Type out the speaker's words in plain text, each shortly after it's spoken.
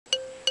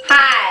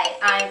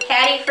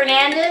Patty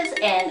Fernandez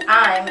and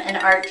I'm an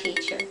art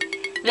teacher.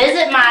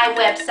 Visit my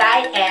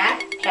website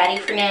at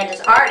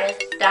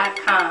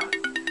pattyfernandezartist.com.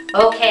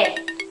 Okay,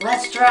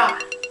 let's draw.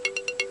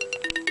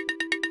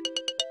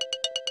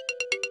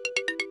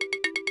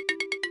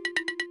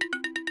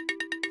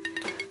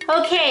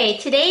 Okay,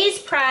 today's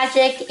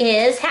project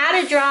is how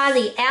to draw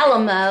the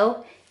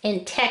Alamo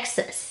in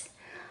Texas.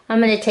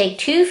 I'm going to take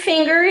 2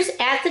 fingers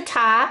at the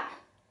top,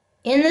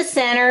 in the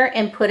center,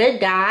 and put a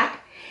dot.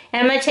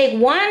 And I'm going to take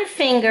 1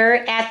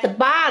 finger at the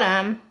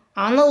bottom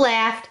on the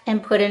left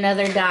and put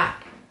another dot.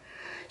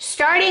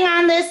 Starting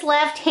on this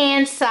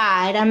left-hand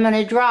side, I'm going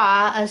to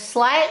draw a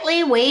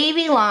slightly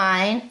wavy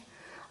line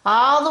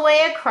all the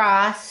way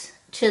across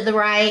to the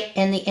right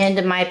and the end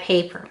of my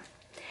paper.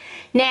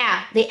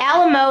 Now, the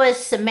Alamo is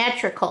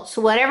symmetrical,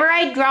 so whatever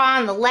I draw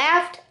on the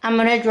left, I'm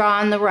going to draw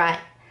on the right.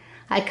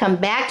 I come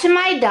back to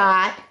my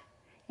dot,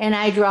 and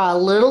I draw a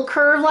little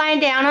curved line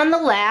down on the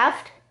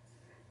left,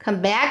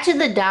 come back to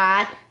the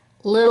dot,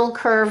 little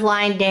curved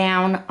line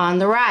down on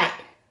the right.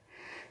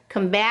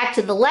 Come back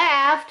to the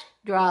left,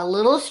 draw a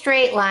little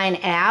straight line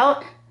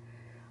out.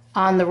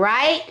 On the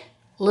right,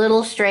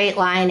 little straight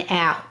line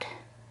out.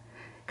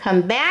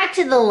 Come back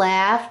to the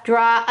left,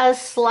 draw a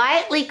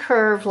slightly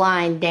curved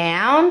line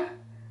down.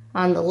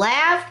 On the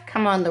left,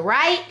 come on the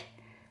right,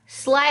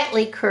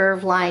 slightly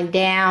curved line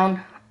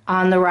down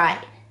on the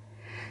right.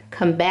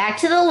 Come back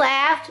to the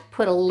left,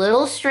 put a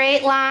little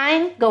straight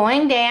line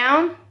going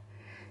down.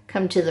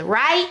 Come to the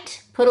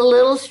right, put a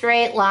little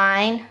straight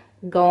line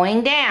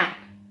going down.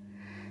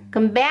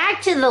 Come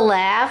back to the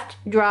left,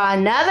 draw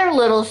another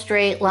little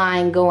straight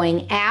line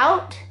going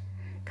out.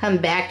 Come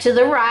back to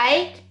the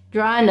right,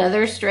 draw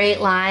another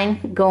straight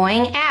line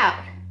going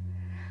out.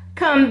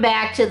 Come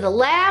back to the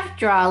left,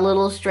 draw a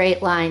little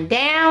straight line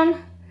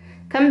down.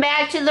 Come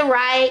back to the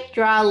right,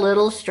 draw a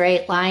little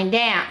straight line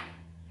down.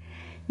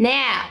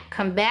 Now,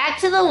 come back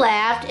to the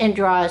left and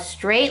draw a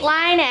straight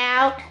line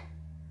out,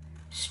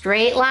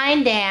 straight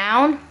line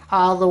down,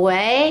 all the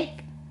way,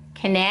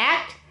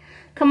 connect.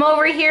 Come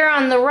over here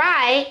on the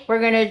right, we're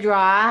going to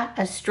draw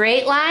a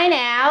straight line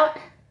out,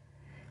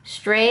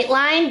 straight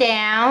line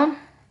down,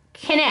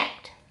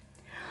 connect.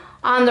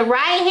 On the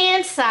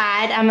right-hand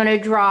side, I'm going to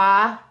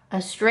draw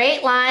a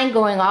straight line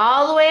going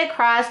all the way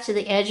across to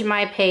the edge of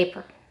my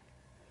paper.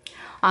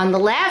 On the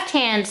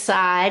left-hand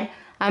side,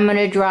 I'm going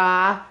to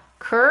draw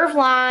curved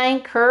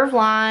line, curved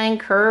line,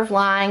 curved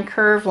line,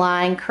 curved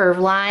line, curved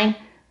line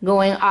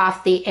going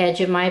off the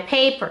edge of my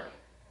paper.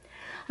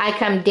 I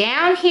come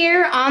down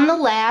here on the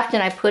left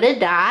and I put a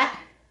dot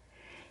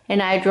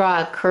and I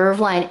draw a curved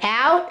line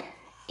out,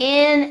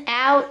 in,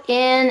 out,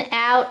 in,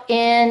 out,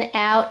 in,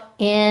 out,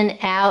 in,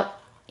 out,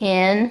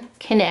 in,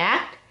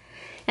 connect.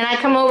 And I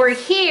come over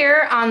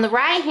here on the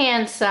right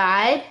hand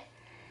side,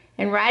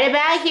 and right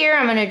about here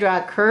I'm going to draw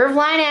a curved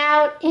line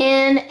out,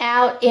 in,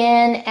 out,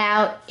 in,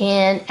 out,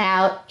 in,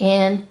 out,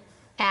 in,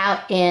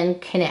 out, in,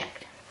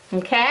 connect.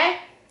 Okay?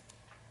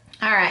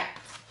 Alright.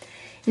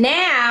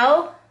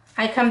 Now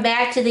I come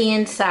back to the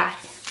inside.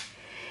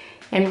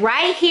 And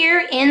right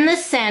here in the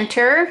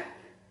center,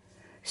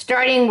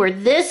 starting where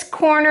this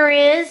corner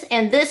is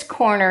and this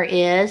corner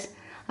is,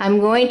 I'm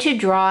going to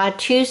draw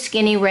 2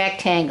 skinny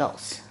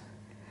rectangles.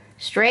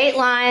 Straight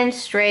line,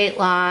 straight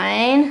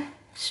line,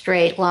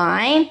 straight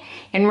line.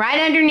 And right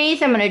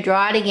underneath, I'm going to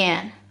draw it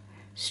again.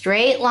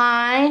 Straight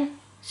line,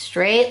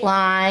 straight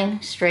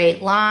line,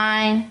 straight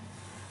line,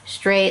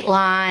 straight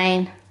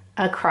line,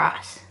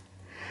 across.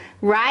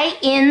 Right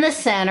in the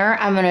center,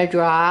 I'm going to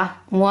draw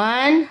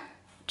 1,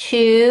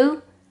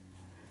 2,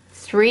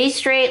 3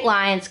 straight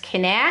lines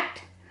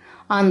connect.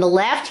 On the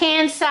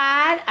left-hand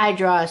side, I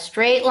draw a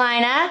straight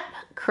line up,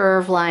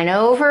 curved line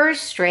over,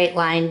 straight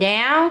line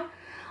down.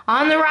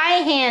 On the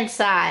right-hand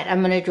side, I'm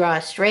going to draw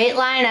a straight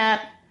line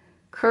up,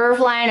 curved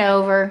line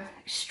over,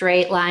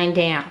 straight line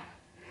down.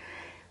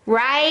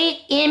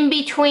 Right in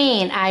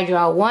between, I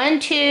draw 1,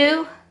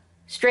 2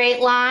 straight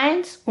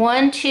lines,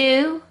 1,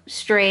 2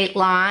 straight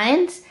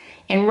lines.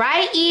 And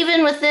right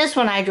even with this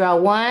one, I draw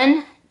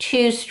 1,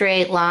 2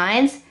 straight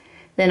lines.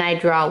 Then I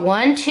draw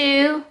 1,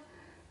 2,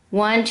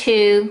 1,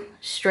 2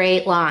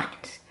 straight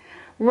lines.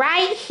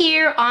 Right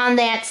here on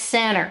that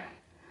center,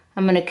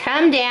 I'm going to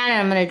come down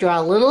and I'm going to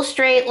draw a little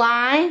straight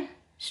line,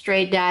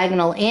 straight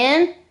diagonal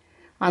in.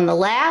 On the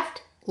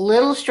left,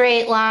 little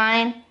straight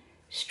line,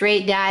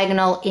 straight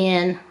diagonal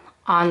in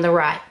on the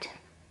right.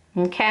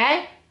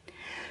 Okay?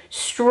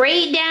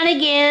 Straight down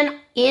again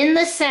in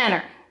the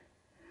center.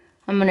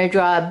 I'm going to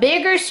draw a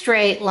bigger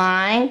straight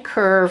line,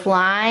 curved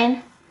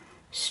line,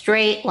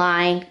 straight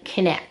line,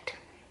 connect.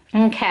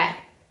 Okay.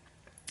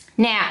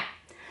 Now,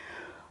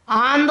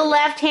 on the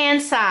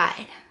left-hand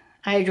side,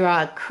 I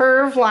draw a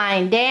curved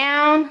line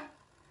down,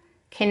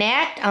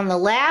 connect on the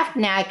left.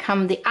 Now I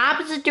come the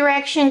opposite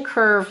direction,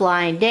 curved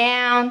line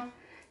down,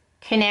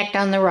 connect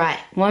on the right.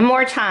 One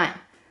more time.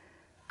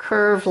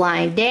 Curved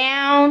line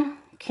down,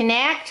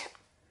 connect,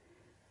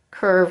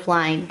 curved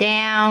line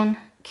down,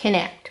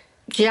 connect.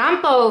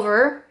 Jump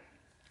over.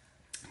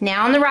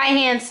 Now on the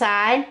right-hand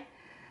side,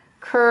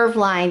 curved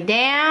line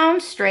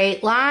down,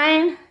 straight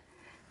line,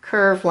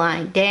 curve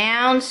line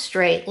down,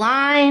 straight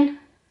line,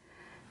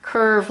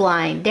 curve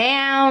line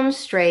down,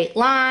 straight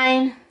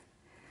line,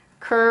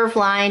 curve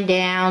line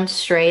down,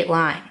 straight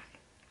line.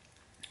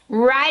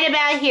 Right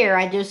about here,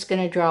 I'm just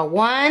going to draw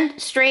one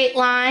straight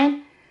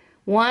line,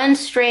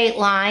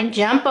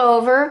 jump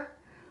over,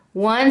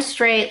 one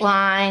straight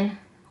line,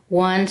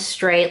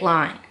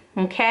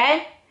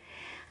 okay?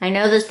 I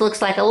know this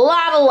looks like a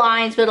lot of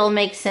lines, but it'll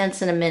make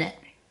sense in a minute.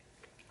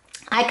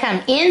 I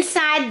come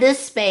inside this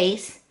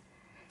space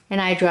and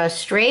I draw a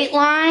straight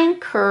line,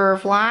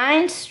 curve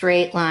line,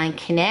 straight line,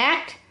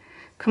 connect.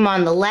 Come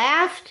on the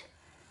left,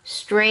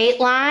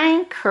 straight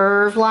line,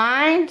 curve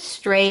line,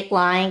 straight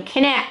line,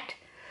 connect.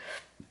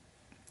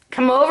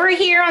 Come over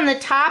here on the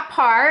top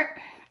part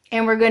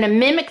and we're going to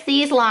mimic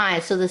these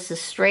lines. So this is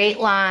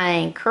straight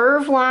line,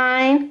 curve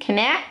line,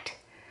 connect.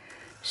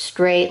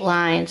 Straight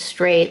line,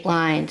 straight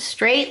line,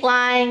 straight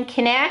line,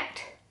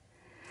 connect.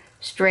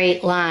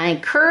 Straight line,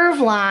 curve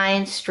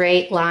line,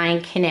 straight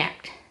line,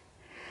 connect.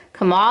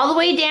 Come all the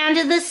way down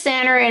to the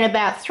center, and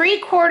about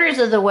 3/4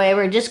 of the way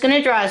we're just going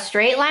to draw a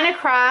straight line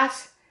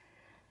across,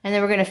 and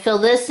then we're going to fill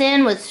this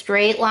in with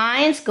straight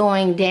lines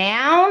going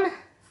down,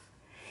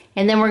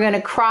 and then we're going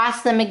to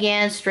cross them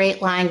again, straight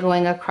line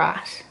going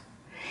across.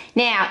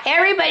 Now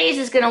everybody's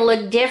is going to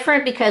look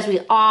different because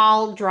we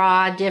all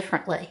draw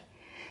differently.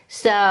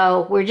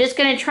 So we're just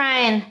going to try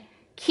and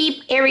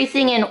keep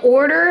everything in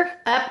order.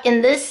 Up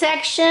in this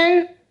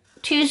section,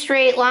 2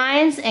 straight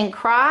lines and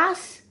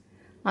cross.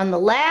 On the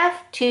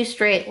left, 2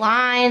 straight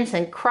lines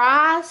and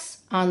cross.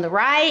 On the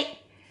right,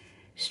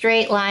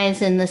 straight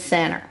lines in the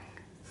center.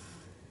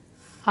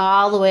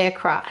 All the way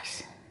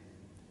across.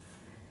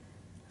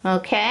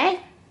 Okay?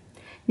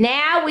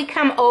 Now we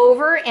come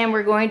over and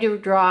we're going to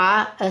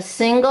draw a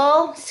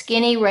single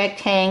skinny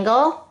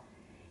rectangle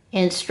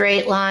in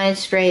straight line,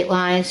 straight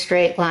line,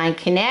 straight line,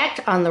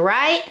 connect. On the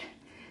right,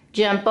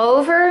 jump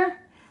over,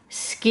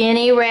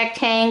 skinny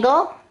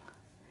rectangle,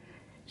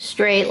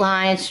 straight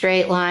line,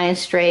 straight line,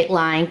 straight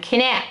line,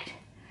 connect.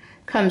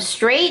 Come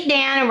straight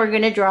down and we're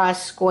going to draw a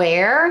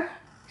square,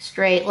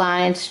 straight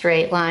line,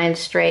 straight line,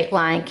 straight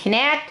line,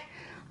 connect.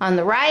 On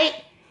the right,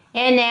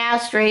 and now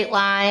straight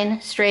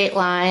line, straight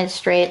line,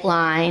 straight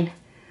line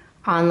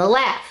on the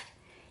left.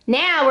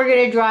 Now we're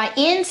going to draw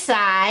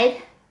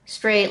inside,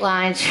 straight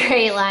line,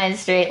 straight line,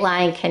 straight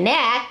line,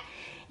 connect.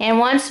 And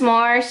once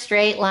more,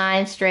 straight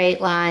line,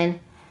 straight line,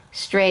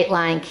 straight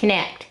line,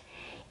 connect.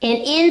 And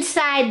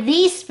inside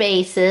these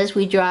spaces,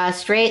 we draw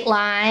straight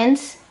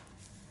lines,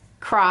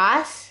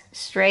 cross,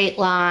 straight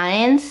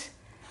lines,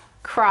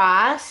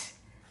 cross,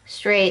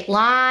 straight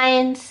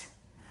lines,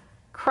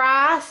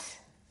 cross,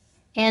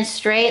 and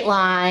straight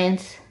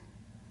lines,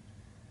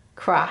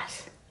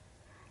 cross.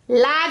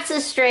 Lots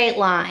of straight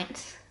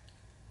lines.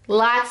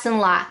 Lots and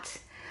lots.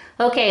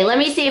 Okay, let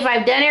me see if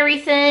I've done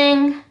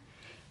everything.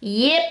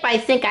 Yep, I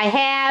think I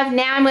have.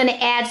 Now I'm going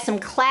to add some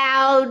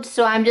clouds,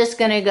 so I'm just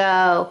going to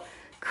go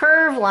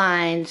curve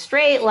line,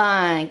 straight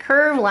line,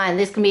 curve line.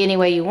 This can be any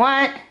way you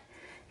want.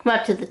 Come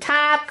up to the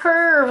top,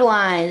 curve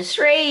line,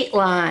 straight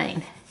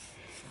line.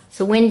 It's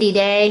a windy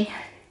day,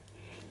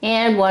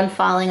 and one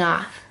falling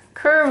off.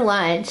 Curve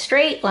line,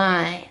 straight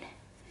line.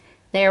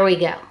 There we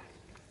go.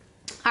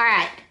 All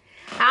right,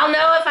 I'll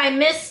know if I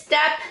missed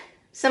up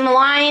some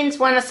lines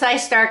once I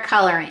start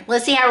coloring.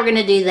 Let's see how we're going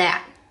to do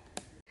that.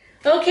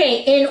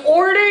 Okay, in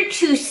order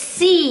to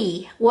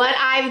see what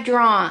I've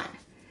drawn,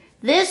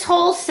 this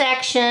whole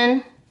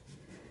section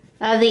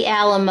of the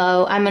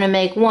Alamo, I'm going to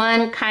make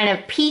one kind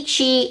of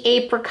peachy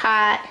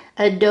apricot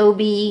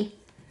adobe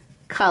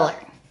color.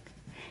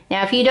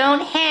 Now, if you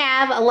don't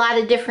have a lot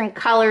of different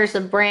colors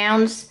of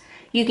browns,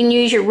 you can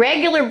use your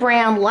regular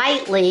brown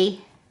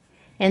lightly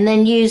and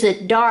then use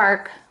it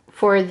dark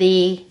for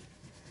the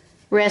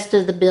rest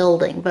of the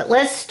building. But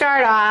let's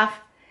start off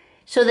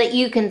so that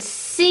you can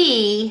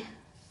see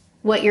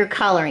what you're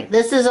coloring.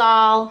 This is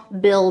all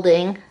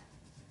building.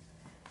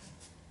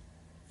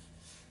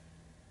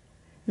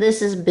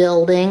 This is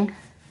building.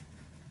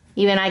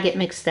 Even I get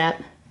mixed up.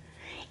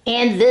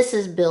 And this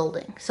is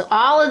building. So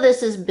all of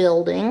this is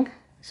building.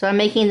 So I'm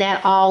making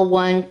that all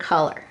one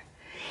color.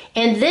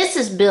 And this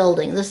is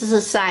building. This is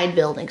a side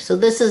building. So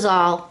this is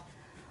all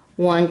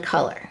one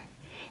color.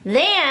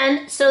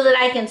 Then, so that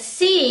I can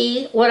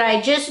see what I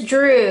just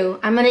drew,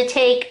 I'm going to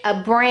take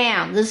a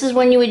brown. This is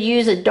when you would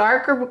use a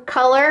darker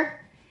color.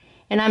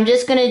 And I'm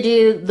just going to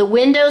do the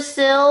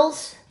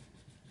windowsills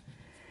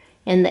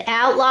and the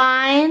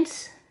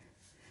outlines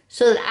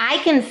so that I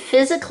can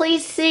physically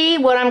see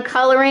what I'm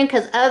coloring,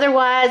 because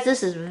otherwise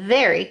this is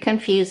very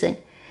confusing.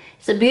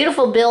 It's a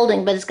beautiful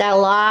building, but it's got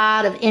a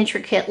lot of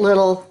intricate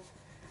little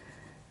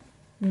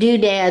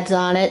doodads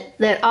on it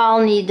that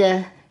all need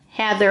to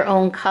have their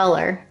own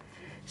color.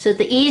 So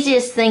the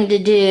easiest thing to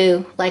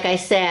do, like I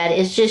said,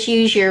 is just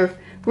use your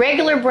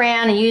regular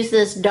brown and use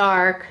this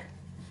dark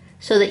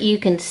so that you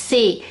can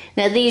see.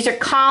 Now these are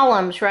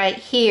columns right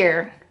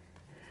here,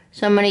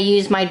 so I'm going to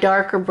use my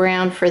darker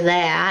brown for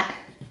that.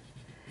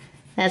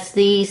 That's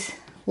these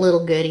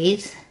little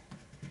goodies.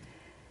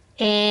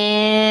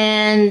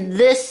 And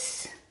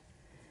this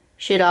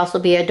should also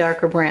be a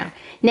darker brown.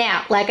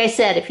 Now, like I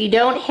said, if you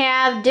don't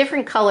have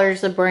different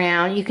colors of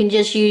brown, you can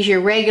just use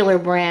your regular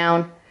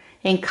brown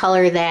and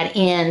color that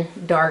in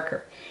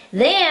darker.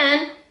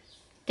 Then,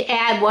 to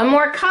add one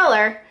more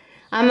color,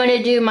 I'm going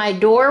to do my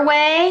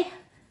doorway,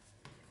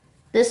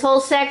 this whole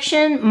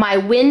section, my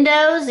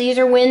windows. These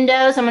are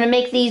windows. I'm going to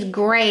make these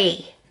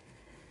gray,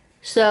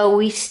 so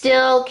we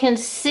still can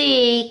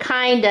see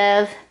kind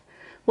of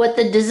what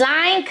the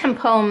design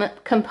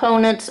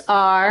components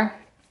are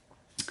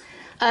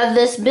of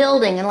this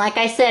building. And like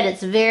I said,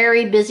 it's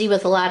very busy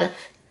with a lot of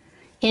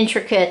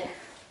intricate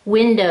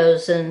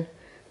windows and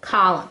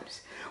columns.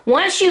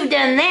 Once you've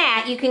done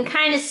that, you can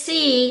kind of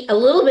see a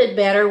little bit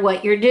better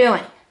what you're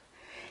doing.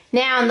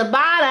 Now on the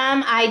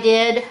bottom, I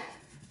did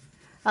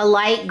a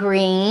light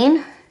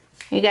green.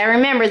 You gotta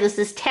remember, this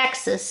is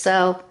Texas,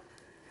 so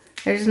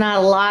there's not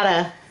a lot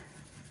of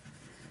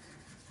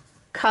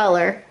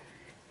color.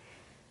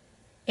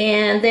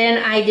 And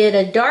then I did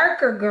a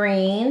darker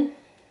green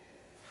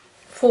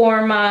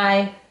for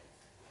my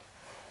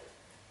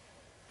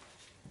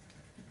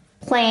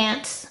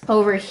plants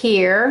over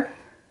here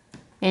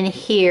and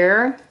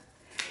here.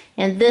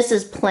 And this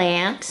is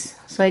plants,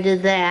 so I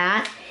did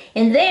that.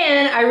 And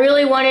then I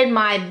really wanted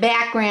my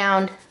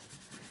background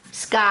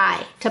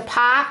sky to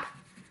pop,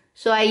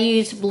 so I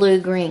used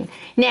blue-green.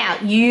 Now,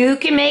 you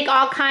can make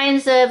all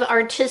kinds of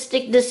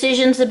artistic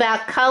decisions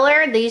about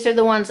color. These are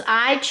the ones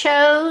I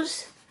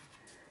chose.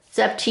 It's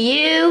up to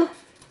you.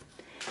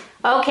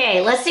 Okay,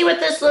 let's see what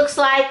this looks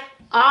like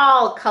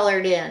all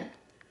colored in.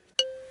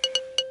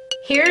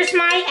 Here's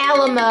my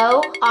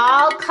Alamo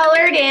all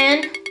colored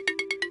in,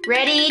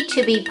 ready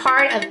to be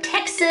part of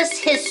Texas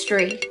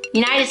history,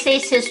 United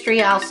States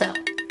history also.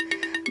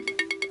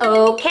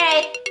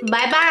 Okay,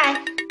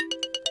 bye-bye.